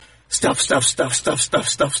Stuff!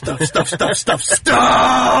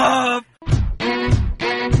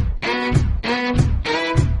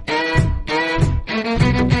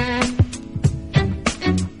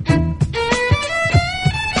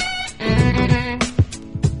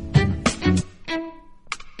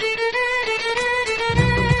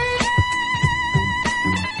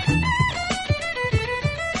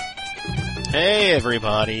 Hey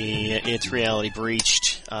everybody, it's Reality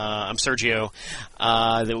Breached. I'm Sergio.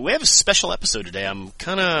 We have a special episode today. I'm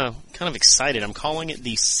kind of excited. I'm calling it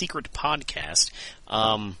the Secret Podcast.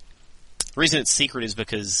 The reason it's secret is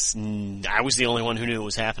because I was the only one who knew it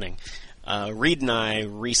was happening. Reed and I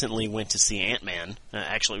recently went to see Ant-Man.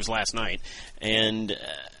 Actually, it was last night. And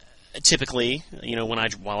typically, you know,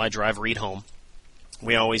 while I drive Reed home,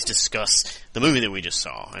 we always discuss the movie that we just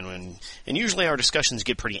saw, and usually our discussions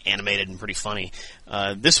get pretty animated and pretty funny.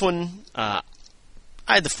 This one, I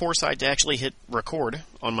had the foresight to actually hit record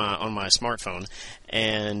on my smartphone,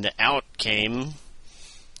 and out came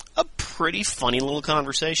a pretty funny little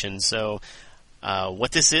conversation. So,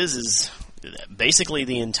 what this is basically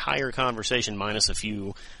the entire conversation minus a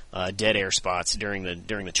few dead air spots during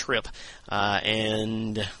the trip,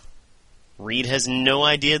 and Reed has no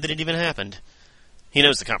idea that it even happened. He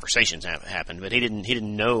knows the conversations happened, but he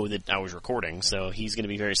didn't know that I was recording, so he's going to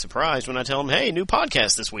be very surprised when I tell him, hey, new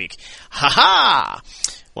podcast this week. Ha-ha!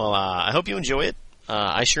 Well, I hope you enjoy it.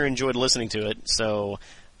 I sure enjoyed listening to it, so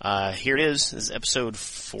here it is. This is episode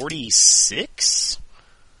 46?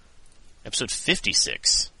 Episode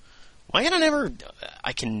 56. Why can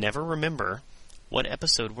I can never remember what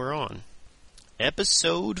episode we're on.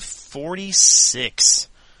 Episode 46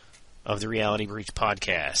 of the Reality Breach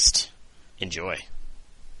podcast. Enjoy.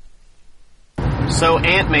 So,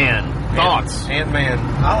 Ant-Man, thoughts? Ant-Man.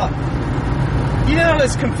 You know,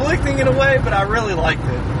 it's conflicting in a way, but I really liked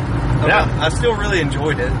it. I still really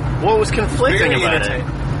enjoyed it. What was conflicting Very about it?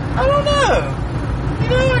 I don't know. You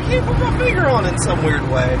know, I can't put my finger on it in some weird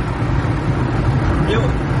way. You know,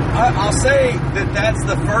 I'll say that that's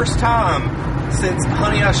the first time since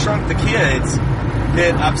Honey, I Shrunk the Kids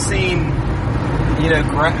that I've seen, you know,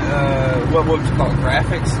 what would you call it,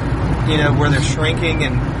 graphics? You know, where they're shrinking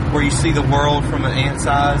and where you see the world from an ant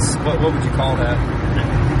size. What would you call that?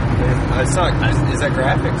 It's not, is that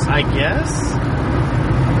graphics? I guess.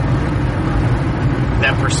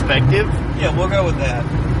 That perspective? Yeah, we'll go with that.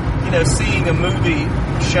 You know, seeing a movie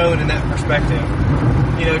shown in that perspective.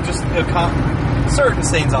 You know, just certain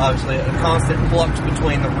scenes, obviously, a constant flux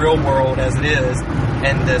between the real world as it is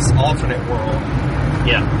and this alternate world.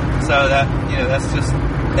 Yeah. So that, you know,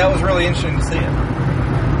 that was really interesting to see it.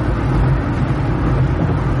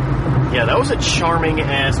 Yeah, that was a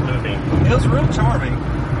charming-ass movie. It was real charming.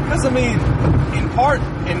 Because, I mean, in part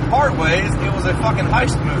ways, it was a fucking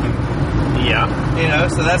heist movie. Yeah. You know,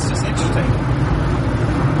 so that's just interesting.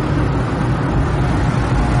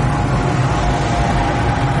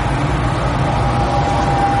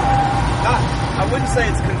 I wouldn't say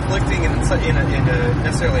it's conflicting in a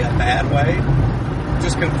necessarily a bad way.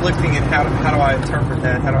 Just conflicting in how do I interpret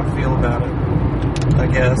that? How do I feel about it? I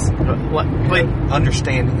guess. Like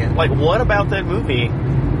understanding it. Like, what about that movie?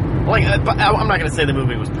 Like, I'm not going to say the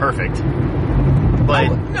movie was perfect, but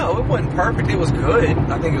no, it wasn't perfect. It was good.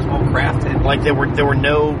 I think it was well crafted. Like, there were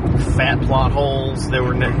no fat plot holes. There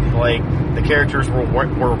were no, like, the characters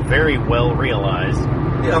were very well realized.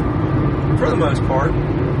 Yeah, for the most part.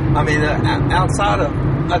 I mean, outside of,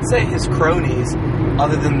 I'd say his cronies,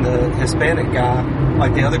 other than the Hispanic guy,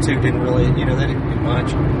 like the other two didn't really, you know, they didn't do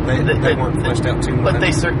much. They weren't fleshed out too much. But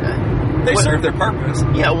they served their purpose.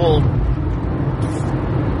 Yeah, well,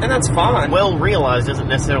 and that's fine. Well realized doesn't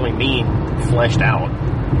necessarily mean fleshed out.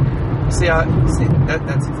 See,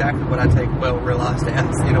 that's exactly what I take well realized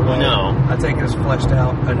as. You know, no, I take it as fleshed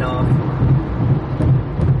out enough.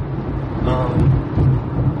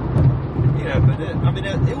 You know, but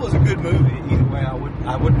it was a good movie. Either way,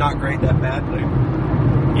 I would not grade that badly.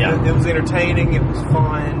 Yeah, it was entertaining. It was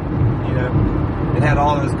fun. You know, it had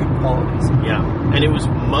all those good qualities. Yeah, and it was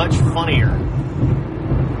much funnier.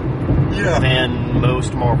 Yeah. Than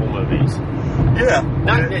most Marvel movies. Yeah.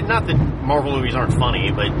 Not that Marvel movies aren't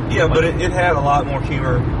funny, but yeah, but it had a lot more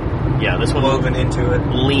humor. Yeah, this one woven into it,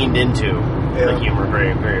 leaned into the humor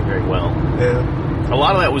very, very, very well. Yeah. A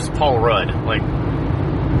lot of that was Paul Rudd. Like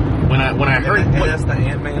when I heard, and that's the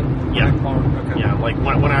Ant-Man. Yeah. Okay. Yeah. Like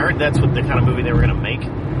when I heard that's what the kind of movie they were going to make,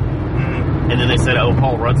 and then they said, "Oh,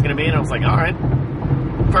 Paul Rudd's going to be in," I was like, "All right,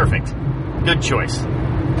 perfect, good choice."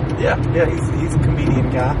 Yeah. He's a comedian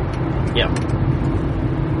guy. Yeah.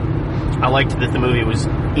 I liked that the movie was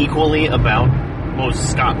equally about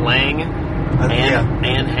Scott Lang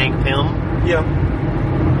and Hank Pym. Yeah.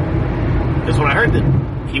 heard that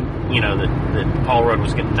that Paul Rudd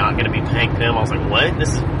was not going to be Hank Pym, I was like, what?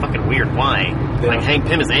 This is fucking weird. Why? Yeah. Like, Hank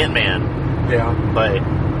Pym is Ant-Man. Yeah. But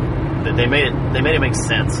they made it make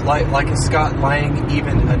sense. Like is Scott Lang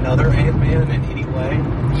even another Ant-Man in any way?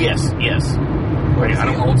 Yes. Or is he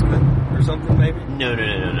Ultimate or something, maybe? No.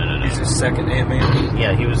 He's his second Ant-Man?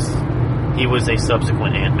 Yeah, he was a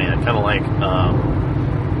subsequent Ant-Man, kind of like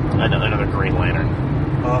another Green Lantern.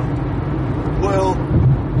 Well,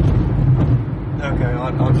 okay,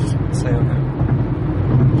 I'll just say okay.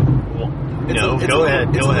 Well, go ahead.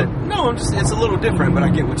 No, it's a little different, but I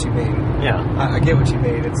get what you mean. Yeah. I get what you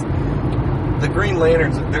mean. It's the Green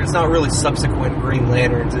Lanterns. There's not really subsequent Green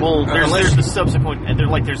Lanterns. Well, there's the subsequent, and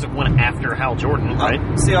there's one after Hal Jordan,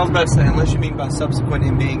 right? See, I was about to say, unless you mean by subsequent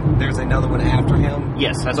him being there's another one after him.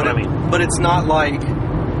 Yes, that's what I mean. But it's not like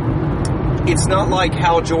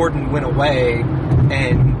Hal Jordan went away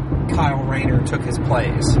and Kyle Rayner took his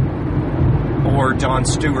place, or John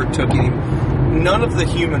Stewart took him. None of the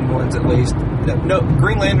human ones, at least. No,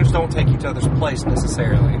 Green Lanterns don't take each other's place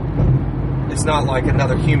necessarily. It's not like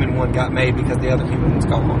another human one got made because the other human one's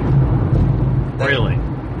gone. Really?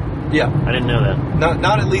 Yeah. I didn't know that.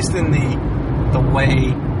 Not at least in the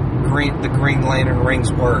way the Green Lantern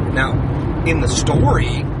rings work. Now, in the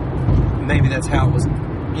story, maybe that's how it was,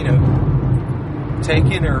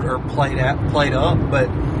 taken or played up. But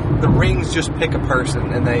the rings just pick a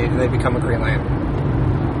person and they become a Green Lantern.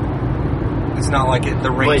 It's not like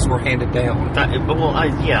the rings were handed down.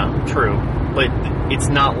 Yeah, true. But it's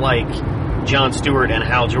not like John Stewart and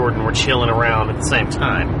Hal Jordan were chilling around at the same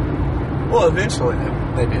time. Well, eventually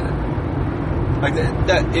they did. Like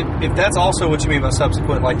that. If that's also what you mean by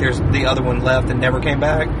subsequent, like there's the other one left and never came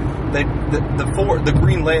back. The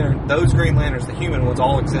Green Lantern, those Green Lanterns, the human ones,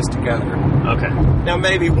 all exist together. Okay. Now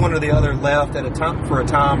maybe one or the other left at a time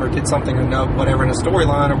or did something or whatever in a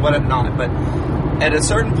storyline or whatever not, but at a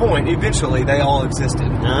certain point, eventually they all existed.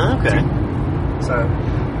 Okay. So,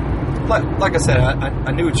 like I said,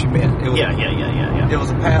 I knew what you meant. It was, yeah. It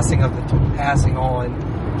was a passing on.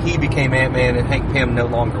 He became Ant-Man, and Hank Pym no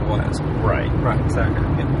longer was. Right, exactly.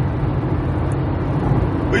 Yeah.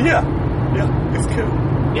 But yeah, it's cool.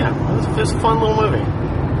 Yeah, it was a fun little movie.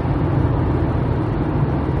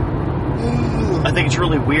 I think it's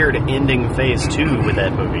really weird ending Phase 2 with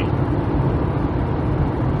that movie.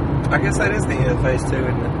 I guess that is the end of Phase 2,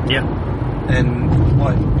 isn't it? Yeah. And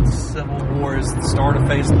what? Civil War is the start of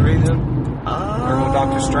Phase 3 then? Or will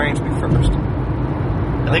Doctor Strange be first?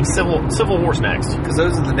 I think Civil War's next. Because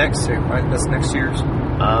those are the next two, right? That's next year's.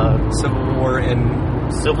 Civil War and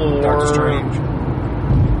Doctor Strange.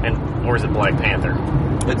 Or is it Black Panther?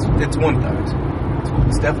 It's one of those.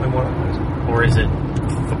 It's definitely one of those. Or is it...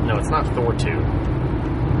 No, it's not Thor 2.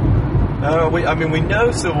 We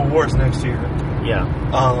know Civil War's next year. Yeah.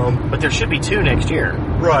 But there should be 2 next year.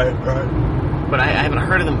 Right. But I haven't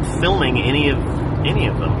heard of them filming any of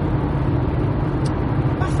them.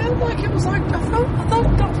 I felt like it was like... I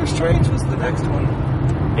thought Doctor Strange was the next one.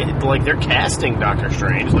 They're casting Doctor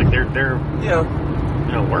Strange. Like, they're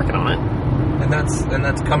working on it. And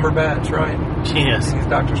that's Cumberbatch, right? Yes. He's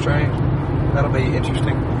Doctor Strange. That'll be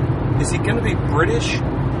interesting. Is he going to be British?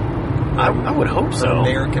 I would hope so.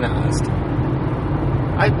 Americanized.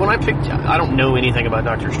 I don't know anything about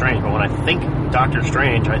Doctor Strange, but when I think Doctor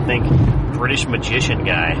Strange, I think British magician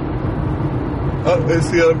guy. I'm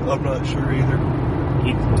not sure either.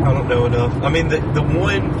 I don't know enough. I mean, the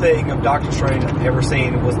one thing of Doctor Strange I've ever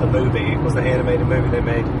seen was the animated movie they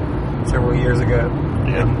made several years ago.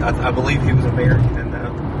 Yeah. And I believe he was American in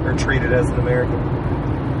that, or treated as an American.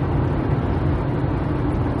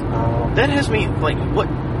 That has me, what?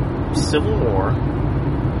 Civil War?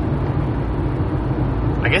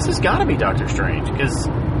 I guess it's gotta be Doctor Strange, because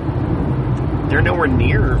they're nowhere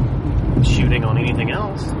near shooting on anything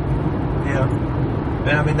else. Yeah. And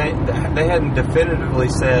I mean, they hadn't definitively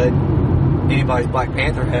said anybody's Black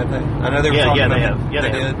Panther, have they? I know they were talking about they have. Yeah,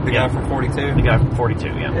 they have. did. The guy from 42? The guy from 42,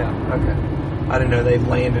 yeah. Yeah, okay. I didn't know they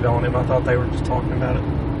landed on him. I thought they were just talking about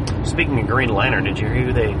it. Speaking of Green Lantern, did you hear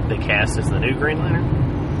who they cast as the new Green Lantern?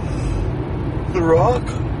 The Rock?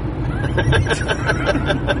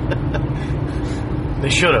 They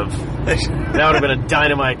should have. That would have been a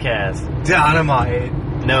dynamite cast. Dynamite?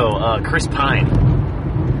 No, Chris Pine.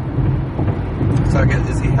 So I guess,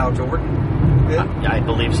 is he Hal Jordan? I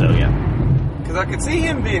believe so, yeah. Because I could see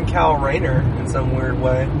him being Kyle Rayner in some weird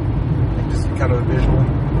way. Just kind of a visual.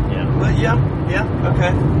 Yeah. But yeah,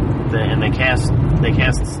 okay. And they cast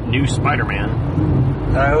new Spider-Man.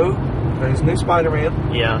 Oh, there's new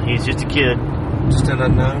Spider-Man. Yeah, he's just a kid. Just an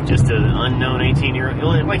unknown? Just an unknown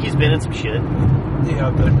 18-year-old. Like, he's been in some shit. Yeah,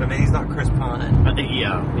 but, I mean, he's not Chris Pine.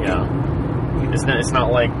 Yeah. It's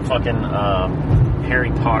not like fucking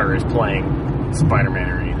Harry Potter is playing Spider-Man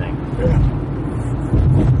or anything. Yeah.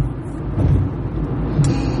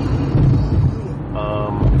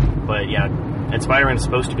 But yeah, and Spider-Man is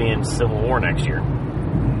supposed to be in Civil War next year.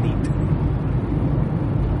 Neat.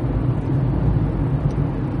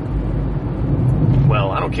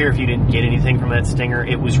 Well, I don't care if you didn't get anything from that stinger.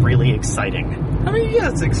 It was really exciting. I mean, yeah,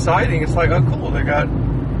 it's exciting. It's like, oh, cool. They got.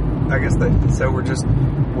 I guess so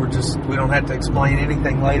we don't have to explain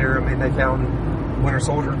anything later. I mean, they found Winter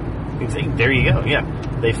Soldier. There you go. Yeah,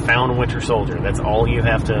 they found Winter Soldier. That's all you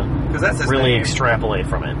have to that's really name. extrapolate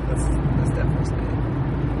from it. That's definitely his name.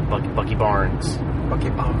 Bucky Barnes. Bucky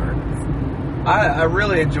Barnes. I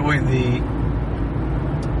really enjoy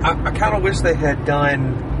I kind of wish they had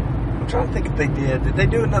done. I'm trying to think if they did. Did they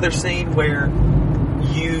do another scene where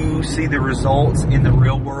you see the results in the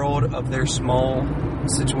real world of their small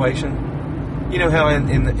situation? You know how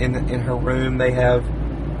in her room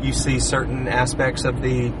you see certain aspects of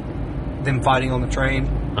them fighting on the train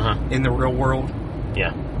in the real world.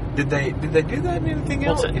 Yeah. Did they do that in anything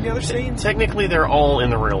else? Any other scenes? Technically, they're all in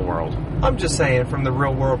the real world. I'm just saying from the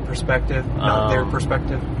real world perspective, not their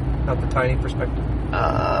perspective, not the tiny perspective.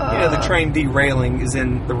 The train derailing is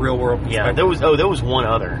in the real world perspective. Yeah, there was one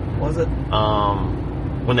other. Was it?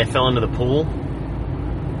 When they fell into the pool.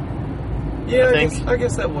 Yeah, I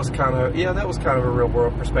guess that was kind of a real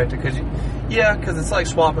world perspective because it's like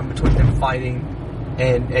swapping between them fighting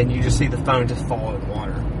and you just see the phone just fall in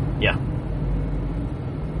water. Yeah.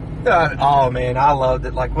 God, oh man, I loved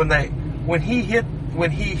it. Like when he hit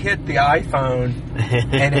the iPhone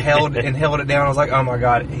and held it down, I was like, oh my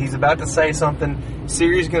god, he's about to say something.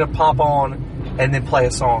 Siri's gonna pop on and then play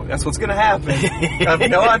a song. That's what's gonna happen. I have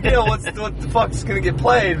no idea what the fuck's gonna get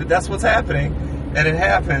played, but that's what's happening, and it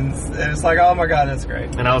happens, and it's like, oh my god, that's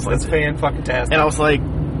great. And I was like, that's fan-fucking-tastic. And I was like,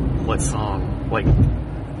 what song? Like,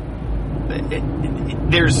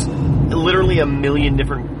 there's literally a million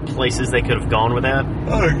different places they could have gone with that.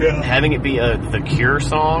 Oh yeah. Having it be the Cure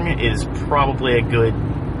song is probably a good,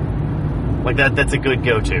 like that's a good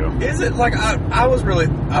go-to. Is it? Like I was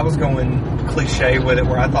going cliche with it,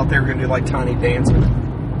 where I thought they were going to do like Tiny Dancer.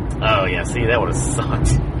 Oh yeah, see, that would have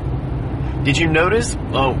sucked. Did you notice?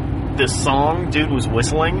 Oh, this song dude was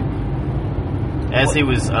whistling as he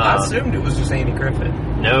was. I assumed it was just Andy Griffith.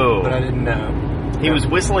 No, but I didn't know. He was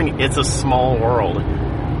whistling "It's a Small World."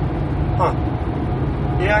 Huh.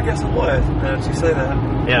 Yeah, I guess it was. Now that you say that.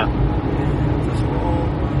 Yeah.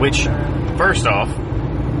 Which, first off,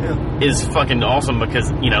 is fucking awesome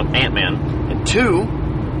because, Ant-Man. And two,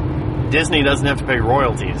 Disney doesn't have to pay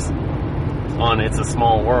royalties on "It's a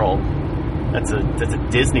Small World." That's a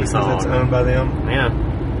Disney song. It's owned by them. Yeah.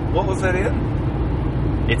 What was that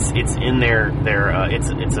in? It's in their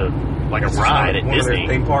it's a like a ride at Disney. One of their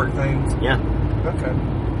theme park things. Yeah. Okay.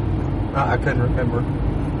 I couldn't remember.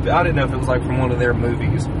 I didn't know if it was like from one of their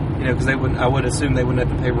movies. Because I would assume they wouldn't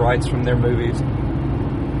have to pay rights from their movies.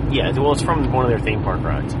 Yeah, well, it's from one of their theme park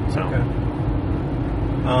rides. So. Okay.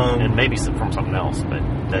 And maybe from something else, but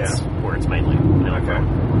that's where it's mainly. Okay.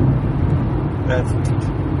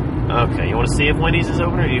 Okay, you want to see if Wendy's is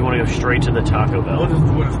open, or you want to go straight to the Taco Bell?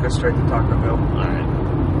 We'll just go straight to Taco Bell. Alright.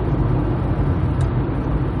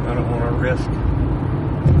 I don't want to risk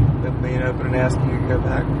it being open and asking you to go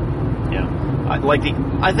back. Yeah.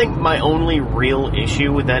 I think my only real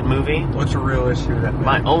issue with that movie... What's your real issue with that movie?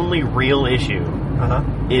 My only real issue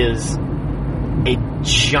is a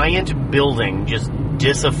giant building just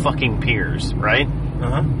dis-a-fucking-peers, right?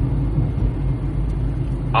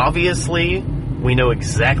 Obviously, we know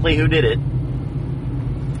exactly who did it.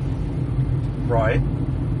 Right.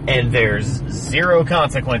 And there's zero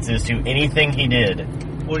consequences to anything he did.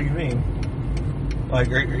 What do you mean? Like,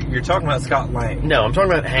 you're talking about Scott Lang? No, I'm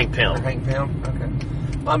talking about Hank Pym. Hank Pym? Okay.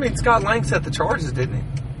 Well, I mean, Scott Lang set the charges, didn't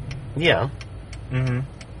he? Yeah.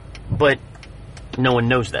 But no one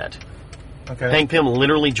knows that. Okay. Hank Pym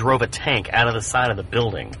literally drove a tank out of the side of the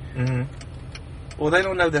building. Well, they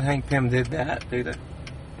don't know that Hank Pym did that, do they?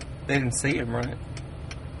 They didn't see him, right?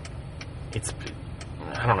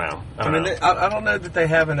 I don't know. I don't know that they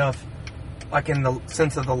have enough, like in the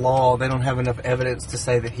sense of the law, they don't have enough evidence to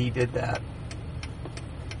say that he did that.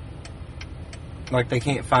 Like, they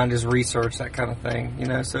can't find his research, that kind of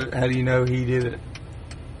thing, so how do you know he did it?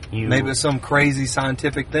 Maybe it's some crazy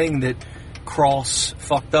scientific thing that Cross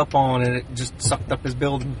fucked up on and it just sucked up his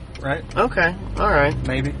building, right? Okay, alright.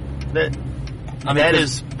 Maybe.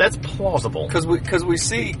 That's plausible. Because we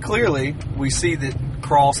see that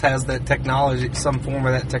Cross has that technology, some form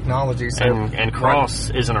of that technology. So and Cross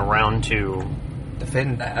isn't around to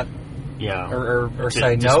defend that. Yeah. Or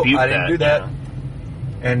say, no, I didn't do that.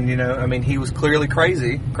 And, he was clearly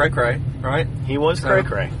crazy. Cray-cray, right? He was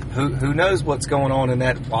cray-cray. Who knows what's going on in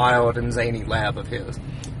that wild and zany lab of his?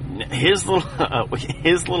 His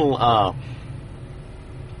little,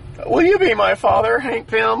 will you be my father, Hank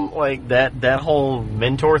Pym? Like, that whole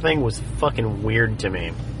mentor thing was fucking weird to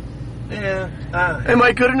me. Yeah. Am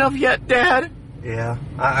I good enough yet, Dad? Yeah.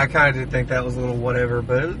 I kind of did think that was a little whatever,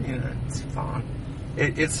 but, it's fine.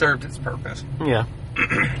 It served its purpose. Yeah.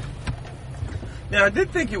 Now, I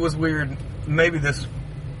did think it was weird, maybe this,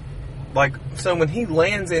 so when he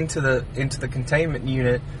lands into the containment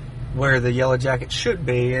unit where the Yellow Jacket should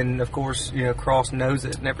be, and of course, Cross knows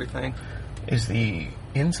it and everything. Is the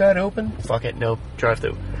inside open? Fuck it, no, drive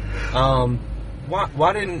through.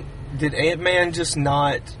 Why did Ant-Man just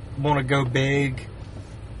not want to go big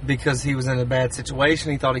because he was in a bad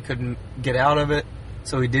situation? He thought he couldn't get out of it,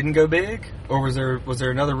 so he didn't go big? Or was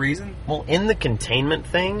there another reason? Well, in the containment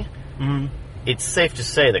thing, it's safe to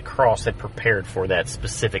say that Cross had prepared for that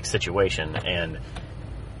specific situation, and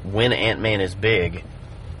when Ant-Man is big,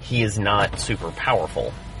 he is not super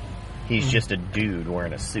powerful. He's just a dude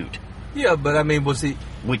wearing a suit. Yeah, but was he...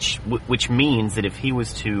 Which means that if he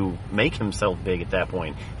was to make himself big at that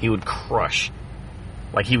point, he would crush.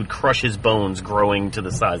 Like, he would crush his bones growing to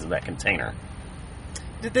the size of that container.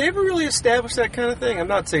 Did they ever really establish that kind of thing? I'm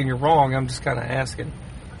not saying you're wrong, I'm just kind of asking.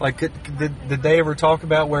 Like, did they ever talk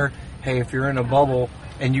about where, hey, if you're in a bubble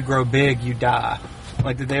and you grow big, you die?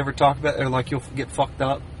 Like, did they ever talk about, or like you'll get fucked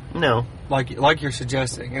up? No. Like you're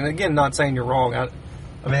suggesting. And again, not saying you're wrong. I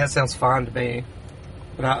mean, that sounds fine to me.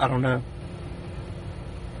 But I don't know.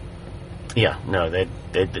 Yeah, no, they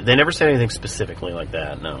never said anything specifically like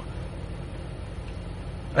that, no.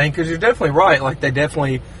 I mean, because you're definitely right. Like, they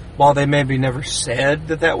definitely, while they maybe never said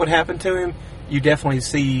that would happen to him, you definitely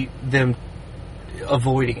see them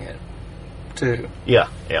avoiding it, too. Yeah,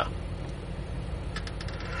 yeah.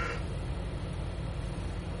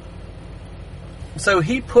 So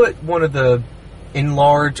he put one of the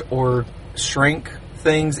enlarge or shrink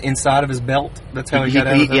things inside of his belt. That's how he got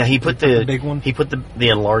out of the, he put the big one. He put the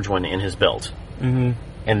enlarged one in his belt, and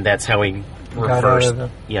that's how he reversed.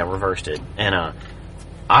 Reversed it. And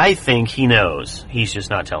I think he knows. He's just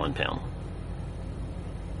not telling Pym.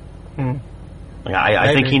 Like,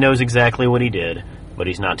 I think he knows exactly what he did, but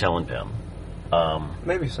he's not telling Pym.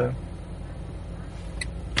 Maybe so.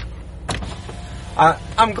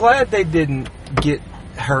 I'm glad they didn't get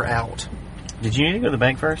her out. Did you need to go to the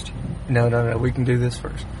bank first? No. We can do this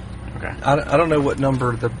first. Okay. I don't know what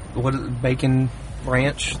number what is the Bacon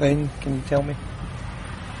Ranch thing. Can you tell me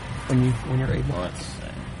when you're able? Let's see.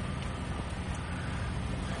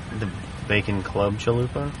 The Bacon Club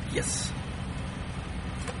Chalupa? Yes.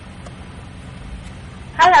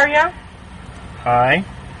 Hi, how are you? Hi.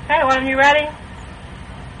 Hey, when are you ready?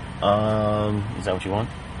 Is that what you want?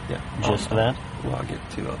 Yeah. Just for that? Well, I'll get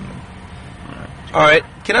 2 of them. All right.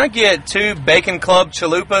 Can I get 2 Bacon Club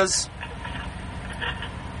Chalupas?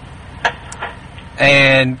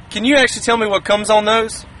 And can you actually tell me what comes on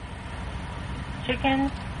those?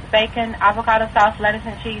 Chicken, bacon, avocado sauce, lettuce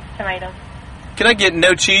and cheese, tomatoes. Can I get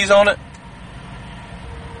no cheese on it?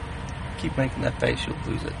 Keep making that face, you'll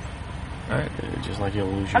lose it. All right. Just like you'll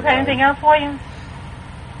lose your Okay, anything else for you?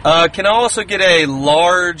 Can I also get a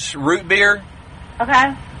large root beer?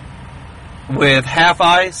 Okay. With half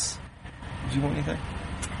ice? Do you want anything?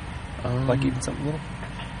 Like eating something little?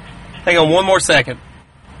 Hang on one more second.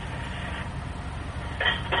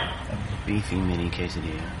 A beefy mini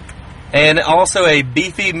quesadilla. And also a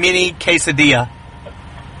beefy mini quesadilla.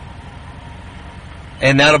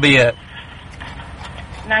 And that'll be it.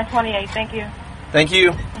 $9.28, thank you. Thank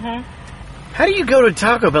you. How do you go to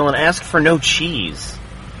Taco Bell and ask for no cheese?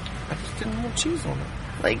 I just didn't want cheese on it.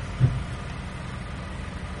 Like...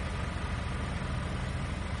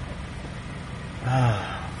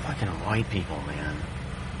 fucking white people, man.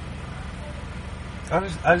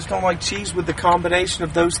 I just don't like cheese with the combination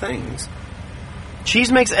of those things.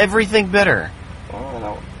 Cheese makes everything better.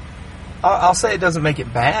 Well, I'll say it doesn't make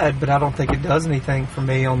it bad, but I don't think it does anything for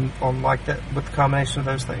me on like that with the combination of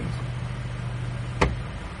those things.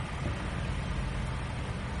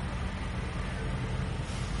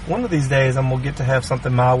 One of these days, I'm gonna get to have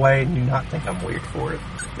something my way, and you not think I'm weird for it.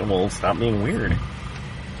 Well, stop being weird.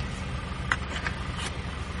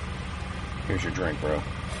 Here's your drink, bro.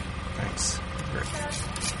 Thanks.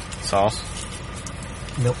 Sauce?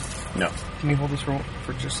 Nope. No. Can you hold this for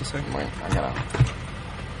just a second? Wait, I gotta...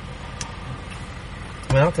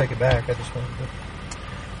 I mean, I'll take it back. I just wanted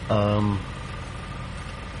to...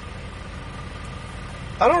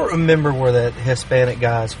 I don't remember where that Hispanic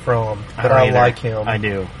guy's from, but I like him. I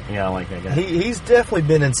do. Yeah, I like that guy. He's definitely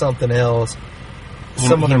been in something else.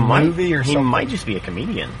 some other movie or something. He might just be a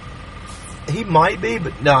comedian. He might be,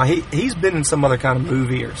 but no, he's been in some other kind of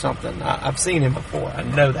movie or something. I've seen him before. I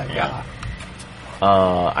know that guy.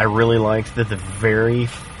 I really liked that the very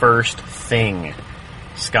first thing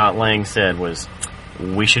Scott Lang said was,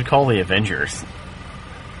 "We should call the Avengers."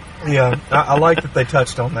 Yeah, I like that they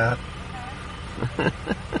touched on that. What was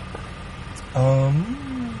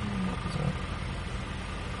that?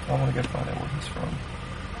 I want to go find out where he's from.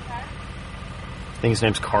 I think his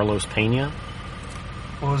name's Carlos Pena.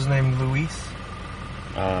 What was his name? Luis?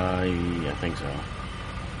 Yeah, I think so.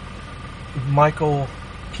 Michael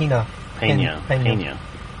Pena. Pena.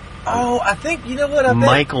 Oh, I think, you know what? I think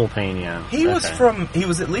Michael Pena. he was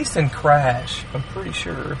at least in Crash, I'm pretty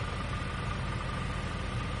sure.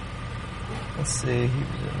 Let's see,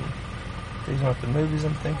 these aren't the movies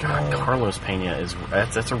I'm thinking God, of. Carlos Pena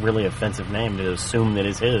that's a really offensive name to assume that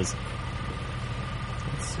is his.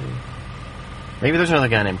 Let's see. Maybe there's another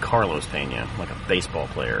guy named Carlos Pena, like a baseball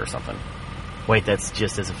player or something. Wait, that's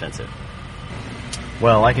just as offensive.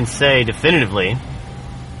 Well, I can say definitively,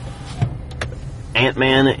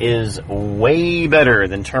 Ant-Man is way better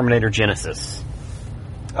than Terminator Genisys.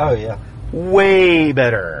 Oh, yeah. Way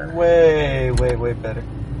better. Way, way, way better.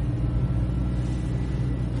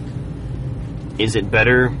 Is it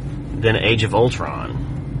better than Age of Ultron?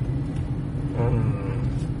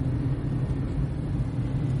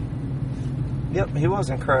 Yep, he was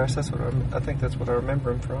in Crash. That's what I think. That's what I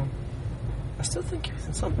remember him from. I still think he was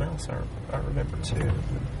in something else. I remember too.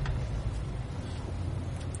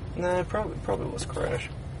 No, it probably was Crash.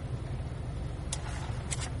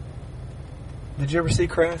 Did you ever see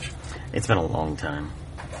Crash? It's been a long time.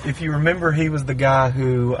 If you remember, he was the guy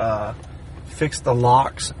who fixed the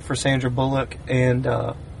locks for Sandra Bullock and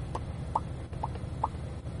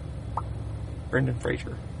Brendan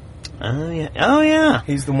Fraser. Oh yeah. Oh yeah.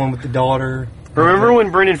 He's the one with the daughter. Remember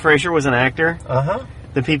when Brendan Fraser was an actor Uh-huh.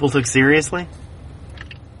 that people took seriously?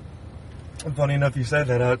 Funny enough you said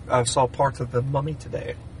that. I saw parts of The Mummy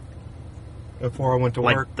today before I went to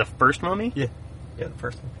Like work. the first Mummy? Yeah, the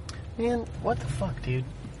first one. Man, what the fuck, dude?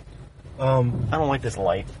 I Um, don't like this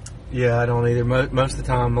light. yeah, I don't either. Most of the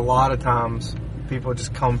time, a lot of times, people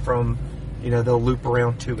just come from, they'll loop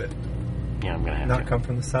around to it, Yeah, I'm gonna have not to. come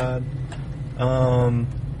from the side.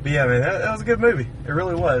 But yeah, man, that was a good movie. It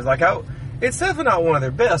really was. It's definitely not one of their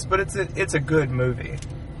best, but it's a good movie.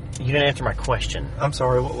 You didn't answer my question. I'm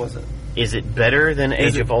sorry, what was it? Is it better than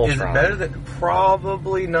Age of Ultron? Is it better than...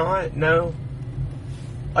 Probably not, no.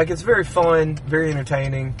 It's very fun, very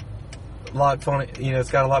entertaining, a lot fun, it's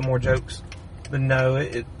got a lot more jokes. But no,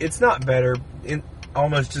 it's not better,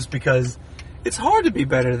 almost just because it's hard to be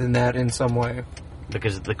better than that in some way.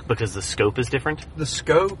 Because the scope is different? The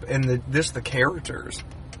scope and the characters.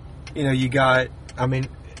 You got,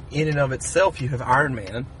 in and of itself, you have Iron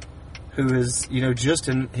Man, who is, just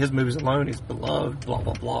in his movies alone, he's beloved, blah,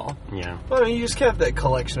 blah, blah. Yeah. But you just have that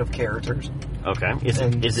collection of characters. Okay. Is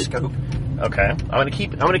it scope? Okay. I'm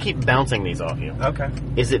gonna keep bouncing these off you. Okay.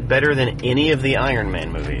 Is it better than any of the Iron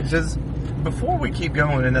Man movies? Before we keep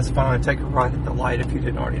going, and that's fine, take a right at the light if you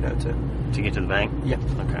didn't already know to. To get to the bank? Yeah.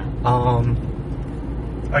 Okay.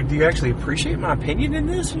 Do you actually appreciate my opinion in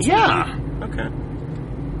this? Yeah. Okay.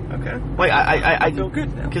 Wait, I feel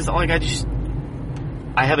good now. Because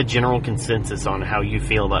I have a general consensus on how you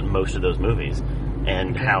feel about most of those movies,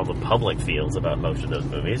 and how the public feels about most of those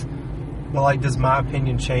movies. Well, does my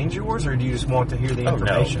opinion change yours, or do you just want to hear the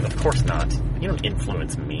information? No, of course not. You don't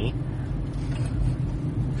influence me.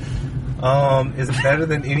 Is it better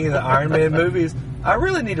than any of the Iron Man movies? I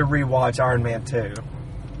really need to rewatch Iron Man 2.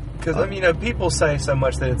 Because, people say so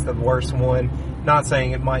much that it's the worst one. Not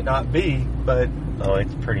saying it might not be, but... Oh,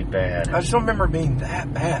 it's pretty bad. I just don't remember it being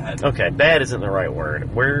that bad. Okay, bad isn't the right word.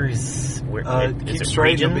 Is Keep it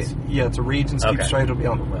Straight. Regions? It's a Regions. Okay. Keep Straight will be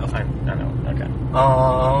on the left. I know, okay.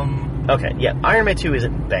 Okay, yeah, Iron Man 2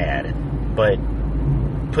 isn't bad, but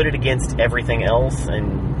put it against everything else,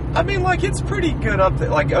 and... it's pretty good up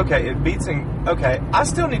there. It beats... I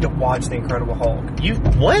still need to watch The Incredible Hulk. You...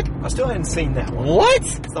 What? I still haven't seen that one. What?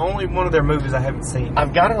 It's the only one of their movies I haven't seen.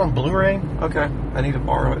 I've got it on Blu-ray. Okay. I need to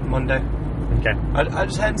borrow it Monday. Okay. I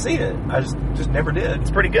just hadn't seen it. I just never did.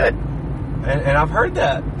 It's pretty good. And I've heard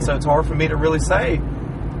that. So it's hard for me to really say,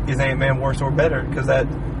 is Ant-Man worse or better? Because that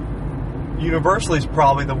universally is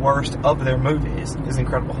probably the worst of their movies, is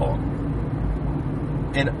Incredible Hulk.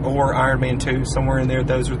 Or Iron Man 2, somewhere in there,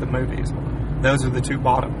 those are the movies. Those are the two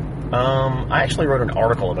bottom. I actually wrote an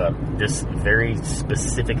article about this very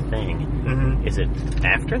specific thing. Mm-hmm. Is it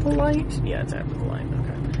After the Light? Yeah, it's After the Light.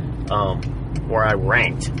 Okay. Where I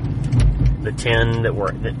ranked the 10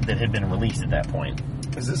 that had been released at that point.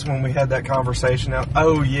 Is this when we had that conversation out?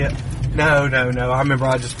 Oh, yeah. No. I remember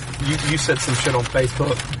you said some shit on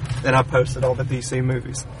Facebook, and I posted all the DC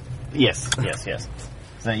movies. Yes. Is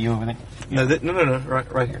that you over there? No, no.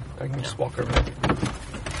 Right here. I can just walk over there.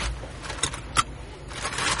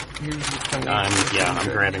 I'm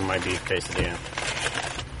grabbing my beef quesadilla.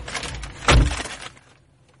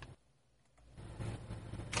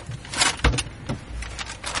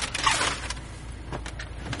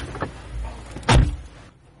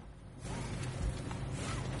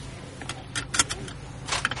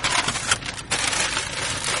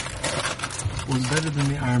 Was better than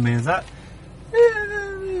the Iron Man. Is that?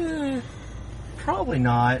 Probably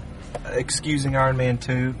not. Excusing Iron Man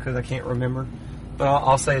 2 because I can't remember. But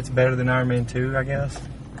I'll say it's better than Iron Man 2, I guess.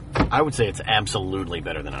 I would say it's absolutely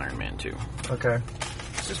better than Iron Man 2. Okay.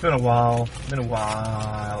 It's just been a while.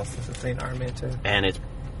 Since I've seen Iron Man 2. And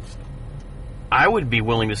I would be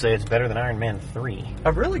willing to say it's better than Iron Man 3.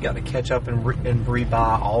 I've really got to catch up and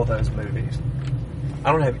re-buy all those movies.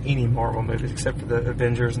 I don't have any Marvel movies except for the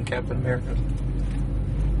Avengers and Captain America.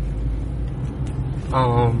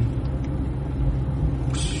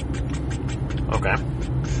 Okay.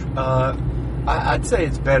 I'd say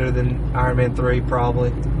it's better than Iron Man 3,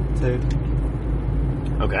 probably, too.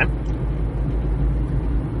 Okay.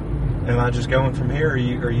 Am I just going from here, or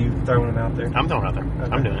are you throwing them out there? I'm throwing it out there.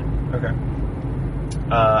 Okay. I'm doing it. Okay.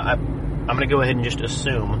 I'm going to go ahead and just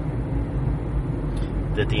assume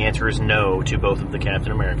that the answer is no to both of the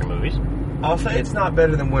Captain America movies. I'll say it's not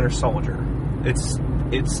better than Winter Soldier. It's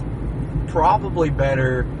probably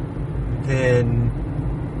better than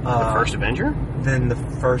The first Avenger? Than the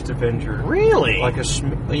first Avenger. Really? Like a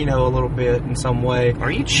little bit in some way. Are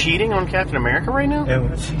you cheating on Captain America right now?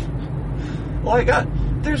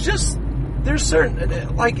 There's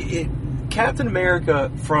certain Captain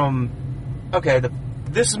America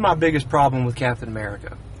this is my biggest problem with Captain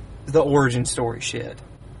America. The origin story shit.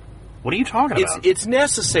 What are you talking about? It's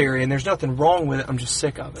necessary and there's nothing wrong with it. I'm just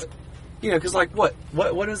sick of it. You know, because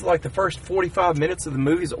what is the first 45 minutes of the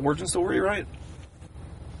movie's origin story, right?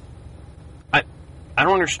 I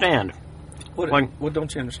don't understand. What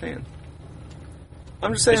don't you understand?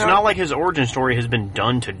 I'm just saying it's not like his origin story has been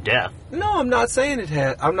done to death. No, I'm not saying it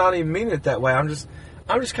has. I'm not even meaning it that way. I'm just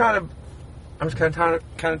kind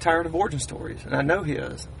of tired of origin stories, and I know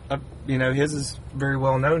his. His is very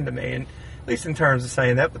well known to me, and at least in terms of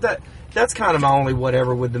saying that. But that's kind of my only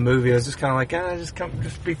whatever with the movie. I was just kind of like,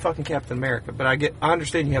 just be fucking Captain America. But I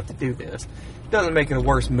understand you have to do this. It doesn't make it a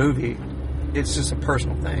worse movie. It's just a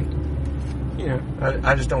personal thing.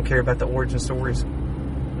 I just don't care about the origin stories.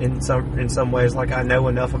 In some ways, like I know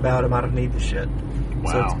enough about them, I don't need the shit.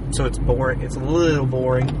 Wow. So it's boring. It's a little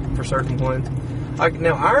boring for certain ones.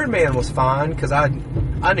 Now Iron Man was fine because I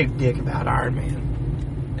knew dick about Iron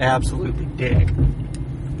Man. Absolutely dick.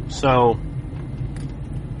 So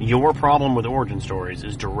your problem with origin stories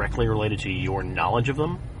is directly related to your knowledge of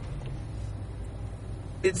them?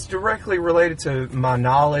 It's directly related to my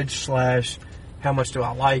knowledge / how much do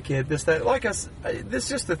I like it? This, that. This is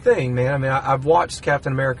just the thing, man. I mean, I've watched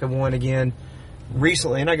Captain America 1 again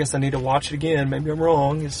recently, and I guess I need to watch it again. Maybe I'm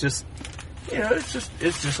wrong. It's just, it's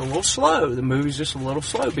just a little slow. The movie's just a little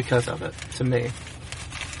slow because of it, to me.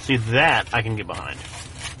 See, that I can get behind.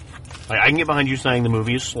 I can get behind you saying the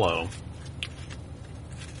movie is slow.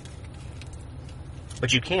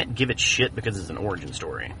 But you can't give it shit because it's an origin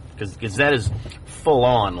story. Because that is full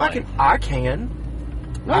on. I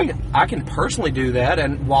can personally do that,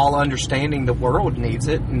 and while understanding the world needs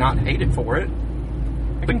it, and not hate it for it.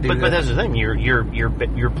 But that's the thing.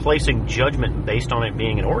 You're placing judgment based on it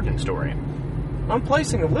being an origin story. I'm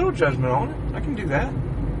placing a little judgment on it. I can do that.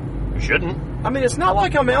 You shouldn't. I mean, it's not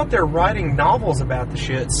like I'm out there writing novels about the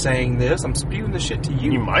shit, saying this. I'm spewing the shit to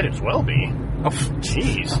you. You might as well be. Oh,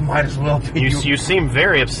 jeez. I might as well be. You seem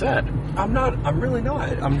very upset. I'm not. I'm really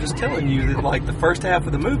not. I'm just telling you that, the first half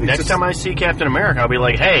of the movie. Next time I see Captain America, I'll be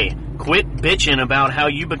like, hey, quit bitching about how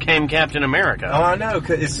you became Captain America. Oh, I know.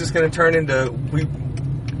 'Cause it's just going to turn into,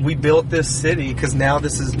 we built this city, because now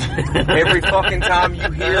this is, every fucking time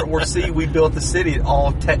you hear or see we built the city, it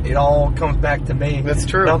all comes back to me. That's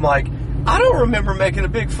true. And I'm like, I don't remember making a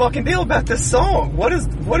big fucking deal about this song. What is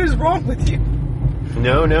wrong with you?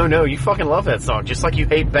 No. You fucking love that song, just like you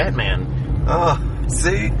hate Batman.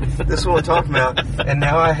 See? This is what I'm talking about. And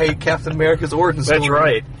now I hate Captain America's origin story. That's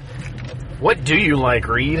right. What do you like,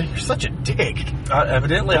 Reed? You're such a dick.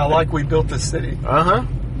 Evidently, I like we built this city. Uh-huh.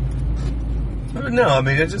 No, I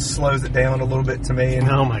mean, it just slows it down a little bit to me. And,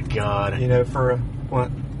 oh, my God. For what?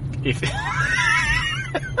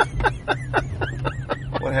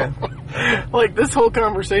 What happened? This whole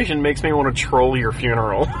conversation makes me want to troll your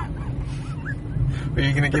funeral. Are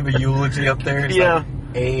you going to give a eulogy up there? It's Yeah.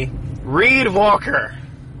 Like, Reed Walker.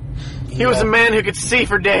 He was a man who could see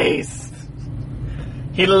for days.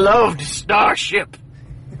 He loved Starship.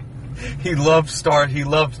 He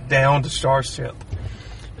loved down to Starship.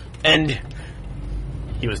 And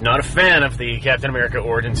he was not a fan of the Captain America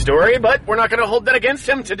origin story, but we're not going to hold that against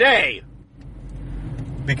him today.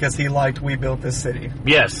 Because he liked We Built This City.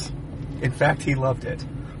 Yes. In fact, he loved it.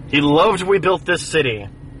 He loved We Built This City.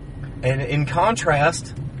 And in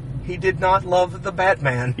contrast, he did not love the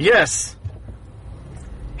Batman. Yes.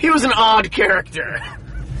 He was an odd character.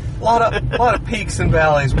 A lot of peaks and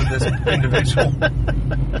valleys with this individual.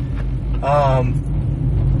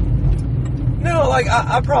 No, like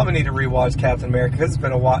I probably need to rewatch Captain America because it's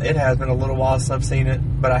been a while. It has been a little while since I've seen it,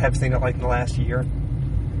 but I have seen it like in the last year.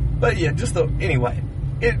 But yeah, anyway,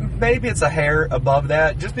 maybe it's a hair above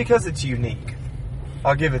that just because it's unique.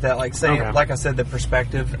 I'll give it that. Like I said, the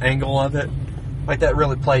perspective angle of it, like that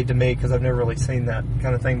really played to me because I've never really seen that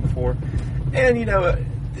kind of thing before. And you know,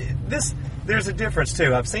 there's a difference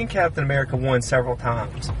too. I've seen Captain America 1 several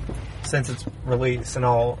times since its release and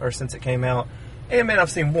all, or since it came out. And man,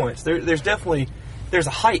 I've seen once. There's a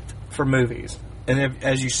height for movies, and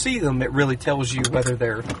as you see them, it really tells you whether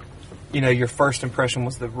they're, you know, your first impression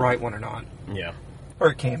was the right one or not. Yeah. Or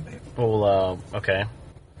it can be. Well, okay.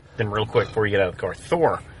 Then real quick before you get out of the car,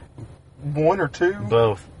 Thor. 1 or 2?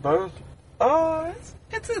 Both. Both?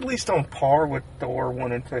 It's at least on par with Thor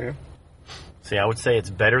 1 and 2. See, I would say it's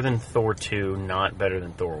better than Thor 2, not better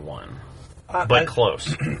than Thor 1. But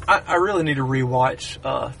close. I really need to rewatch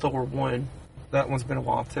Thor 1. That one's been a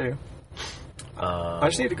while, too. I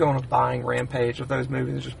just need to go on a buying rampage of those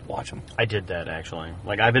movies and just watch them. I did that, actually.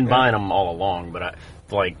 Like, I've been buying them all along, but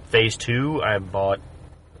Phase 2, I bought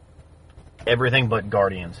everything but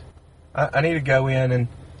Guardians. I need to go in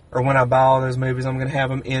or when I buy all those movies, I'm going to have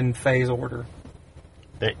them in phase order.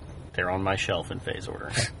 They're on my shelf in phase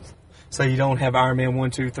order. So you don't have Iron Man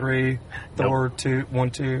 1, 2, 3, Thor 2, 1,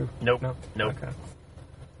 2? Nope. Nope. Nope. Okay.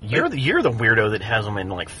 You're the weirdo that has them in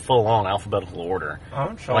like full on alphabetical order. Oh,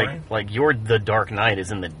 I'm sorry. Like your The Dark Knight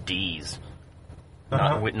is in the D's,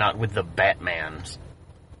 not with the Batmans.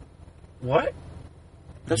 What?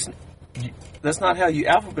 That's not how you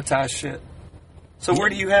alphabetize shit. So where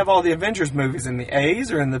do you have all the Avengers movies, in the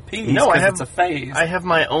A's or in the P's? No, it's a phase. I have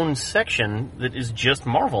my own section that is just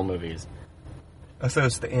Marvel movies. Oh, so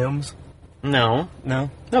it's the M's? No, No.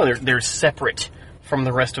 they're separate from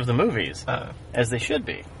the rest of the movies, as they should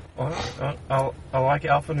be. Well, I like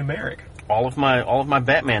alphanumeric. All of my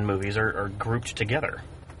Batman movies are grouped together.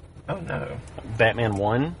 Oh no. Batman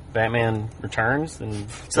 1, Batman Returns, and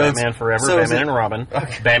So Batman Forever, so Batman and Robin,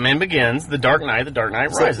 Okay. Batman Begins, The Dark Knight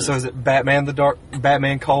Rises. So is it Batman the Dark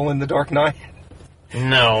Knight,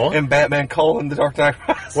 No. and Batman The Dark Knight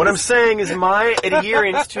Rises? What I'm saying is my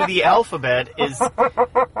adherence to the alphabet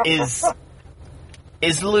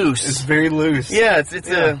is loose. It's very loose. Yeah, it's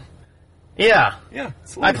Yeah,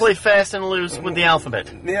 it's loose. I play fast and loose with the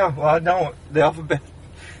alphabet. Yeah, well, I don't. The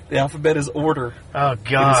alphabet is order. Oh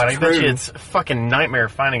God, It is I bet true. you it's a fucking nightmare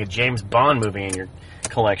finding a James Bond movie in your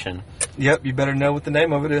collection. Yep, you better know what the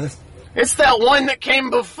name of it is. It's that one that came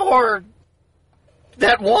before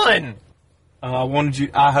that one.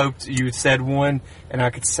 I hoped you said one, and I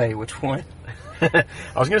could say which one. I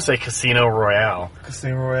was going to say Casino Royale.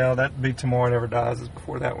 Casino Royale, that'd be Tomorrow Never Dies, is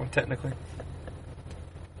before that one, technically.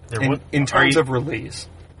 In Are terms you- of release.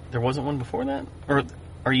 There wasn't one before that? Or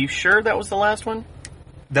are you sure that was the last one?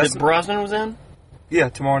 That's That Brosnan was in? Yeah,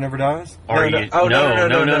 Tomorrow Never Dies. Are you- Oh, no.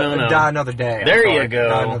 Die Another Day. I'm There sorry. you go.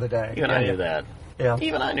 Die Another Day. Even I knew that. Yeah.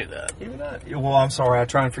 Even I knew that. Well, I'm sorry. I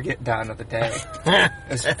try and forget Die Another Day.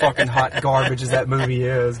 As fucking hot garbage as that movie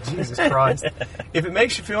is. Jesus Christ. If it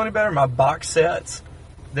makes you feel any better, my box sets,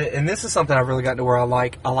 and this is something I've really gotten to where I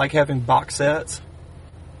like having box sets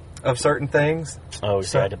of certain things. Oh,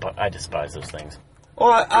 So- I despise those things.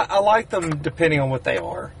 Well, I like them depending on what they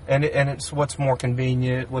are, and it's what's more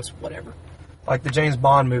convenient, whatever. Like the James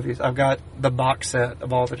Bond movies, I've got the box set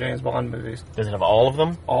of all the James Bond movies, Does it have all of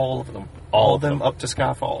them? all of them, All all of of them them. up to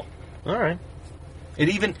Skyfall. All right. It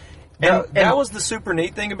even And- that was the super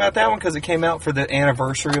neat thing about that one because it came out for the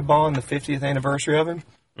anniversary of Bond, the 50th anniversary of him.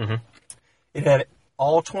 Mm-hmm. It had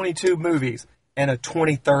all 22 movies and a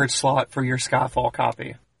 23rd slot for your Skyfall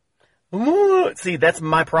copy. Ooh, see, that's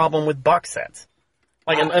my problem with box sets.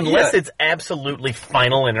 Like, unless yeah. it's absolutely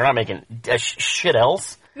final and they're not making shit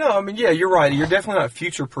else. No, I mean, yeah, you're right. You're definitely not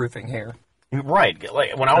future-proofing here. Right.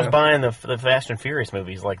 Like, when I was Yeah. buying the Fast and Furious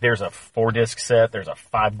movies, like, there's a 4-disc set, there's a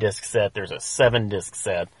 5-disc set, there's a 7-disc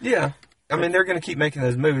set. Yeah. I mean, they're going to keep making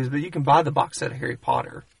those movies, but you can buy the box set of Harry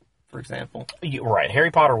Potter, for example. Right.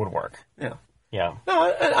 Harry Potter would work. Yeah. Yeah.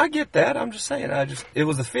 No, I get that. I'm just saying. It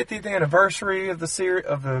was the 50th anniversary of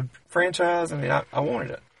the franchise. I mean, I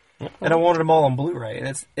wanted it, and I wanted them all on Blu-ray,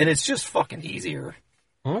 and it's just fucking easier.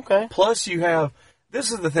 Okay. Plus, you have.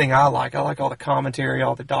 This is the thing I like. I like all the commentary,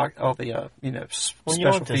 all the special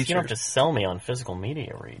features. You don't have to sell me on physical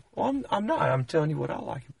media, Reed. Well, I'm not. I'm telling you what I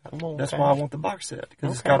like about it. Well, That's okay. why I want the box set,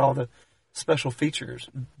 because it's got all the special features,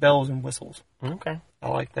 bells and whistles. Okay. I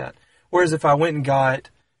like that. Whereas if I went and got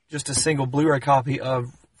just a single Blu-ray copy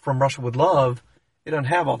of From Russia with Love, it doesn't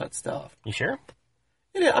have all that stuff. You sure?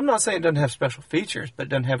 I'm not saying it doesn't have special features, but it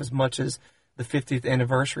doesn't have as much as the 50th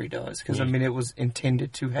anniversary does. Because, I mean, it was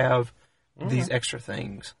intended to have these extra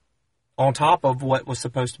things on top of what was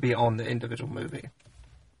supposed to be on the individual movie.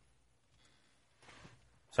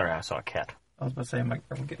 Sorry, I saw a cat. I was about to say, am I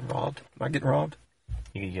getting robbed? Am I getting robbed?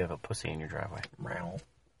 You have a pussy in your driveway. Meow.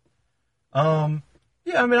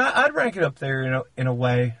 Yeah, I mean, I'd rank it up there in a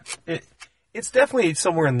way. It's definitely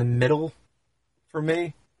somewhere in the middle for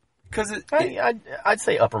me. Because I'd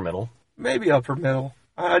say upper middle. Maybe upper middle.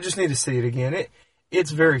 I just need to see it again. It's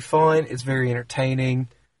very fun. It's very entertaining.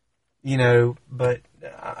 But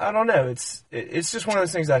I don't know. It's just one of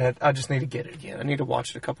those things I just need to get it again. I need to watch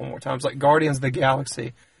it a couple more times. Like Guardians of the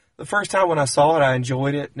Galaxy. The first time when I saw it, I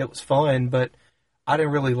enjoyed it and it was fun, but I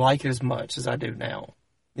didn't really like it as much as I do now.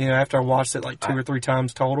 After I watched it like 2 or 3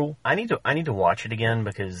 times total. I need to watch it again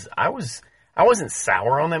because I wasn't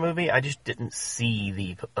sour on that movie. I just didn't see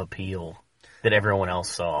the appeal that everyone else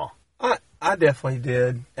saw. I definitely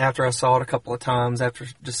did after I saw it a couple of times, after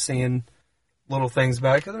just seeing little things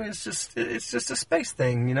about it. Because I mean, it's just a space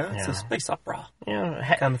thing, It's a space opera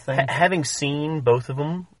kind of thing. Having seen both of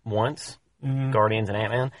them once, Guardians and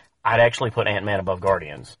Ant-Man, I'd actually put Ant-Man above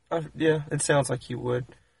Guardians. Yeah, it sounds like you would.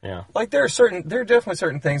 Yeah. Like there are definitely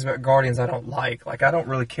certain things about Guardians I don't like. Like I don't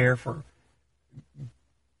really care for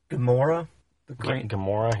Gamora.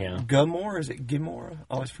 Gamora, yeah. Gamora? Is it Gamora?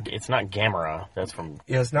 I always forget. It's not Gamora. That's from.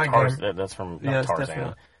 Yeah, it's not Gamora. That's from Tarzan.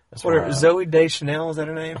 Definitely. That's what from, Zoe Deschanel, is that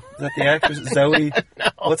her name? Is that the actress? Zoe? No.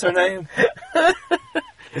 What's her name?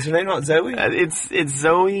 Is her name not Zoe? It's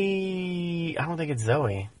Zoe. I don't think it's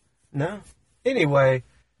Zoe. No. Anyway,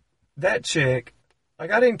 that chick.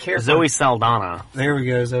 Like I didn't care. Zoe Saldana. There we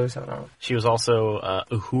go, Zoe Saldana. She was also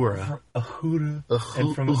Uhura. Uhura.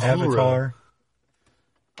 And from Avatar.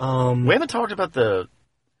 We haven't talked about the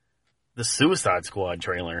Suicide Squad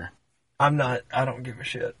trailer. I don't give a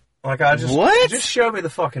shit. Like What? Just show me the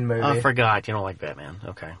fucking movie. I forgot. You don't like Batman.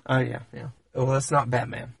 Okay. Oh yeah. Well, it's not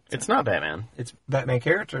Batman. It's not Batman. It's Batman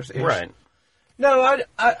characters. Right. No,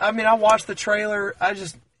 I mean, I watched the trailer. I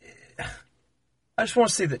just want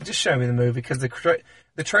to see that. Just show me the movie because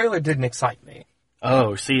the trailer didn't excite me.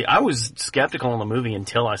 Oh, see, I was skeptical on the movie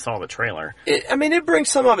until I saw the trailer. It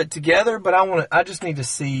brings some of it together, but I just need to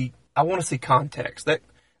see. I want to see context.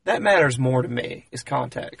 That matters more to me is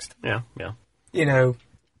context. Yeah.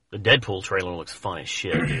 The Deadpool trailer looks fun as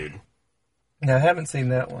shit, dude. No, I haven't seen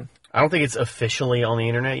that one. I don't think it's officially on the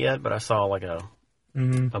internet yet, but I saw like a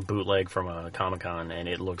bootleg from a Comic-Con, and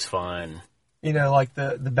it looks fun. Like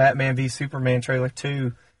the Batman v Superman trailer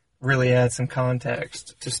 2 really adds some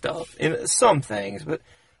context to stuff. In some things, but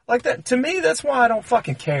like that, to me, that's why I don't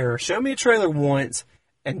fucking care. Show me a trailer once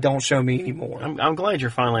and don't show me anymore. I'm glad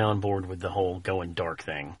you're finally on board with the whole going dark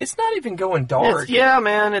thing. It's not even going dark. Yeah,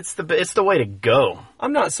 man, it's the way to go.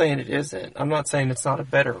 I'm not saying it isn't. I'm not saying it's not a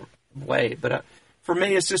better way, but for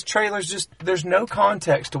me, it's just trailers. There's no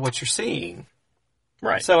context to what you're seeing.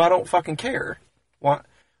 Right. So I don't fucking care. Why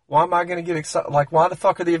am I going to get excited? Like, why the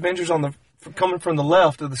fuck are the Avengers coming from the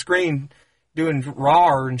left of the screen doing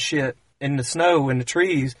rawr and shit in the snow and the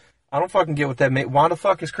trees? I don't fucking get what that means. Why the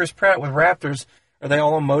fuck is Chris Pratt with Raptors? Are they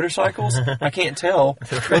all on motorcycles? I can't tell.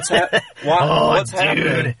 What's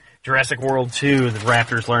happening? Jurassic World 2, the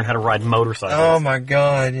Raptors learn how to ride motorcycles. Oh my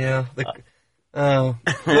god, yeah. But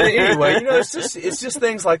anyway, it's just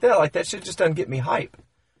things like that. Like that shit just doesn't get me hype.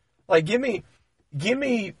 Like give me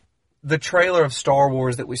the trailer of Star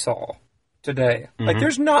Wars that we saw today. Mm-hmm. Like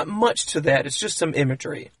there's not much to that. It's just some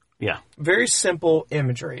imagery. Yeah. Very simple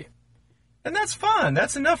imagery. And that's fine.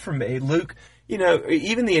 That's enough for me. Luke,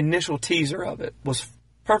 even the initial teaser of it was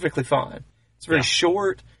perfectly fine. It's very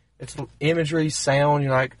short. It's imagery, sound.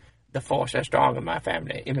 You're like, the Force is strong in my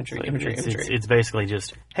family. Imagery. It's basically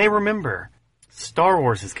just, hey, remember, Star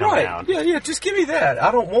Wars is coming out. Yeah. Just give me that. I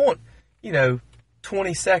don't want,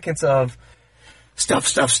 20 seconds of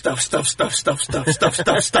stuff.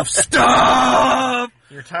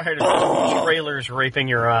 You're tired of trailers raping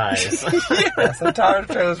your eyes. Yes, I'm tired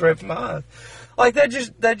of trailers raping my eyes. Like that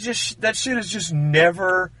shit has just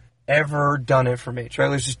never ever done it for me.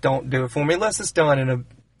 Trailers just don't do it for me unless it's done in a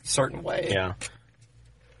certain way. Yeah.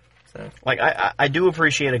 So. Like, I do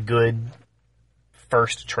appreciate a good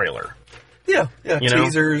first trailer. Yeah, Set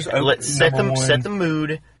teasers. the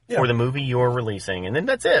mood for the movie you're releasing, and then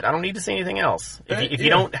that's it. I don't need to see anything else. If you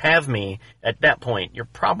don't have me at that point, you're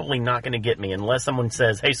probably not going to get me unless someone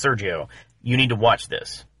says, "Hey, Sergio, you need to watch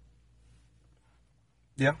this."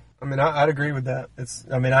 Yeah, I mean, I'd agree with that.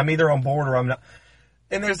 I'm either on board or I'm not.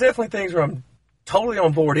 And there's definitely things where I'm totally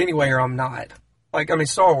on board anyway, or I'm not. Like, I mean,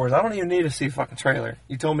 Star Wars, I don't even need to see a fucking trailer.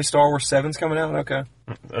 You told me Star Wars 7's coming out? Okay.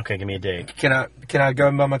 Okay, give me a date. Can I go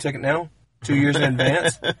and buy my ticket now? 2 years in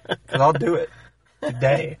advance? Because I'll do it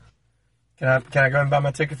today. Can I go and buy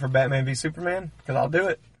my ticket for Batman v Superman? Because I'll do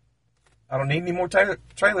it. I don't need any more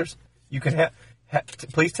trailers. You can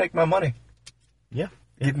please take my money. Yeah.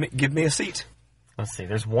 Give me a seat. Let's see.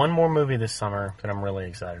 There's one more movie this summer that I'm really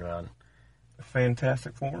excited about.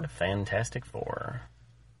 Fantastic Four. Fantastic Four.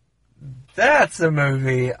 That's a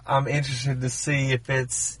movie I'm interested to see if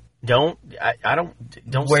it's. Don't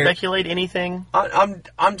speculate anything.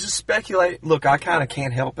 I'm just speculating. Look, I kind of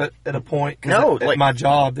can't help it at a point. No, at my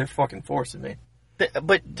job, they're fucking forcing me.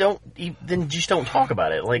 But then just don't talk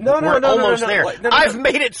about it. Like, no, we're almost there. Like, I've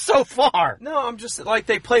made it so far. No, I'm just like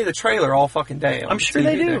they play the trailer all fucking day. I'm sure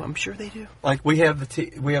they do. I'm sure they do. Like we have a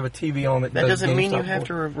TV on that doesn't mean you have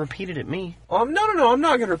to repeat it at me. No, I'm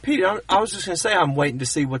not going to repeat it. I was just going to say I'm waiting to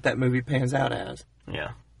see what that movie pans out as.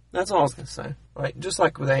 Yeah, that's all I was going to say. Like just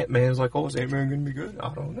like with Ant-Man, it's like, oh, is Ant-Man going to be good?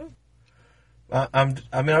 I don't know. I'm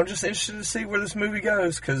just interested to see where this movie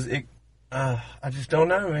goes because I just don't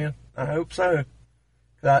know, man. I hope so.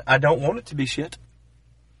 I don't want it to be shit.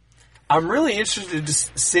 I'm really interested in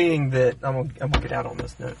just seeing that. I'm gonna get out on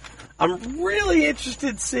this note. I'm really interested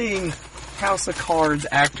in seeing House of Cards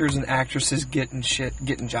actors and actresses getting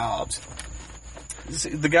jobs.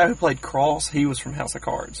 The guy who played Cross, he was from House of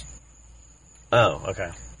Cards. Oh,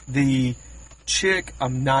 okay. The chick,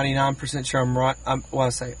 I'm 99% sure I'm right. I'm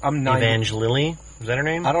 90. Evangeline? Is that her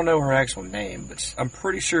name? I don't know her actual name, but I'm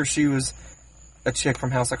pretty sure she was a chick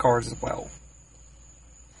from House of Cards as well.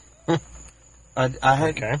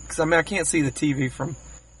 Because I can't see the TV from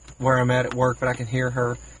where I'm at work, but I can hear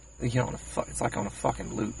her. It's like on a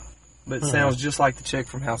fucking loop. But it sounds just like the chick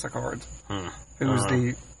from House of Cards, who was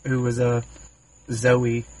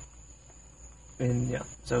Zoe in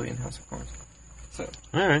Zoe in House of Cards. So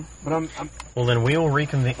all right, but well then we'll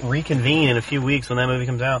reconvene in a few weeks when that movie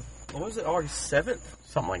comes out. What was it? August 7th?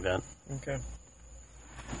 Something like that. Okay.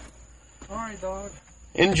 All right, dog.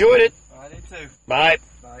 Enjoyed it. I did too. Bye.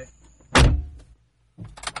 Bye.